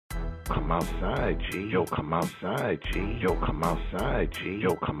come outside, G. Yo, come outside, G. Yo, come outside, G.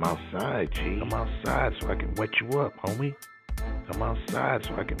 Yo, come outside, G. Come outside so I can wet you up, homie. Come outside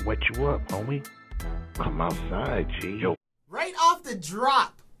so I can wet you up, homie. Come outside, G. Yo. Right off the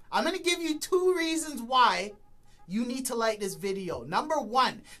drop, I'm going to give you 2 reasons why you need to like this video. Number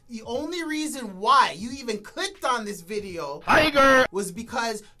 1, the only reason why you even clicked on this video was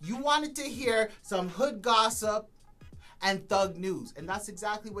because you wanted to hear some hood gossip and thug news. And that's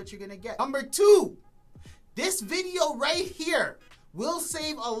exactly what you're going to get. Number 2, this video right here will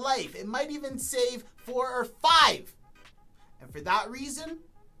save a life. It might even save 4 or 5. And for that reason,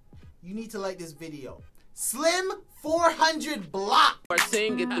 you need to like this video. Slim400 block.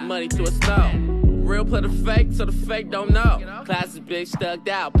 Get the money to a stove. Real play the fake, so the fake don't know. Class is big, stuck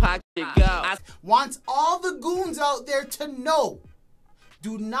out, pocket go. Wants all the goons out there to know.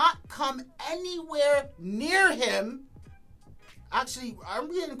 Do not come anywhere near him. Actually,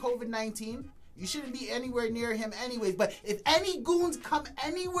 I'm getting COVID-19. You shouldn't be anywhere near him anyways. But if any goons come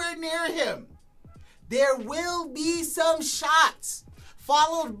anywhere near him, there will be some shots,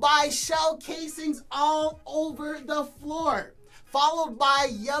 followed by shell casings all over the floor, followed by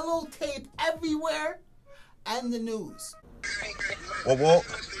yellow tape everywhere, and the news. What?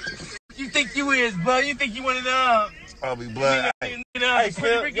 You think you is, bud? You think you one of them? I'll be blood. Hey,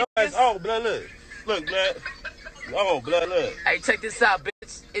 Slim, your ass, oh, blood, look. Look, blood. Oh, blood, look. Hey, check this out,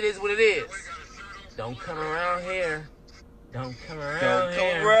 bitch. It is what it is. Don't come around here. Don't come around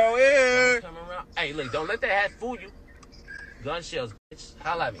here. Don't come around. Hey, look, don't let that hat fool you. Gun shells, bitch.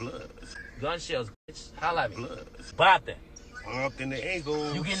 Holla at me. Gun shells, bitch. Holla at me. Bop that. Up in the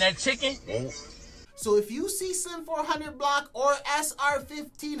angle. You getting that chicken? Oh. So if you see Slim400 block or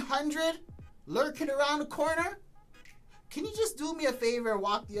SR1500 lurking around the corner, can you just do me a favor and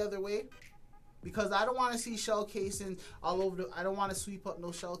walk the other way? Because I don't want to see shell casings all over I don't want to sweep up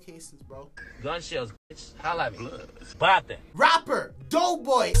no shell casings, bro. Gun shells, bitch. Holla at me. Bop that. Rapper, Doe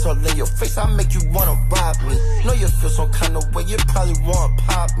Boy. So lay your face, I make you wanna rob me. Know you feel some kind of way, you probably want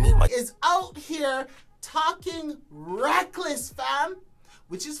pop me. Is out here talking reckless, fam.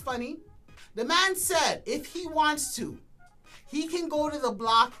 Which is funny. The man said if he wants to, he can go to the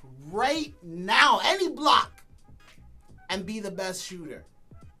block right now, any block, and be the best shooter.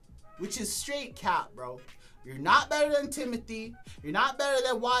 Which is straight cap, bro. You're not better than Timothy. You're not better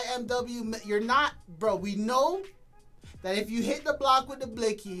than YMW. You're not, bro. We know that if you hit the block with the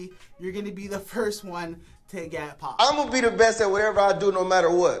blicky, you're going to be the first one to get popped. I'm going to be the best at whatever I do no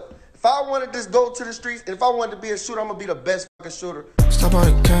matter what. If I want to just go to the streets, and if I wanted to be a shooter, I'm going to be the best fucking shooter. Stop all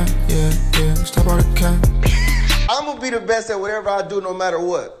the cap, yeah, stop all the cap. I'm going to be the best at whatever I do no matter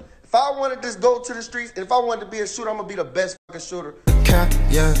what. If I want to just go to the streets, and if I wanted to be a shooter, I'm going to be the best fucking shooter. Cap,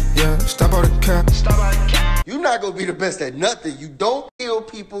 yeah, stop all the cap. Stop all the cap. You're not going to be the best at nothing. You don't kill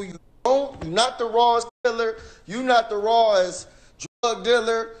people. You're not the rawest killer. You're not the rawest drug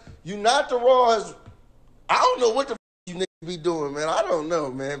dealer. You're not the rawest. I don't know what the you niggas be doing, man. I don't know,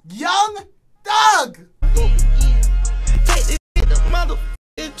 man. Young Thug.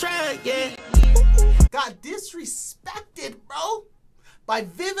 Got disrespected, bro, by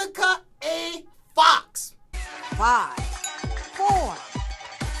Vivica A. Fox. 5, 4,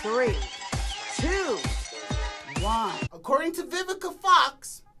 3, 2, 1. According to Vivica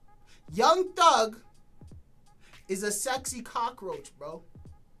Fox, Young Thug is a sexy cockroach, bro.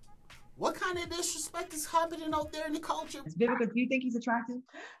 What kind of disrespect is happening out there in the culture? Vivica, do you think he's attractive?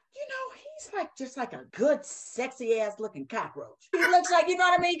 You know, he's like just like a good, sexy ass looking cockroach. He looks like, you know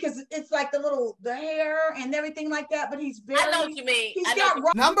what I mean? Because it's like the hair and everything like that, but he's very... I know what you mean. He's got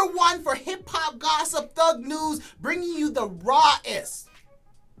Number 1 for hip-hop gossip thug news, bringing you the rawest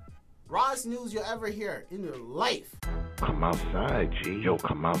news you'll ever hear in your life. Come outside, G. Yo,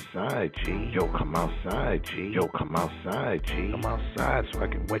 come outside, G. Yo, come outside, G. Yo, come outside, G. Come outside so I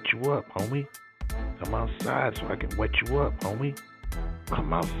can wet you up, homie. Come outside so I can wet you up, homie.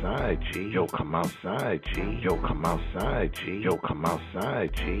 Come outside, G. Yo, come outside, G. Yo, come outside, G. Yo, come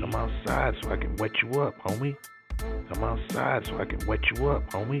outside, G. Come outside so I can wet you up, homie. Come outside so I can wet you up,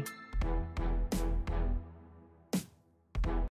 homie.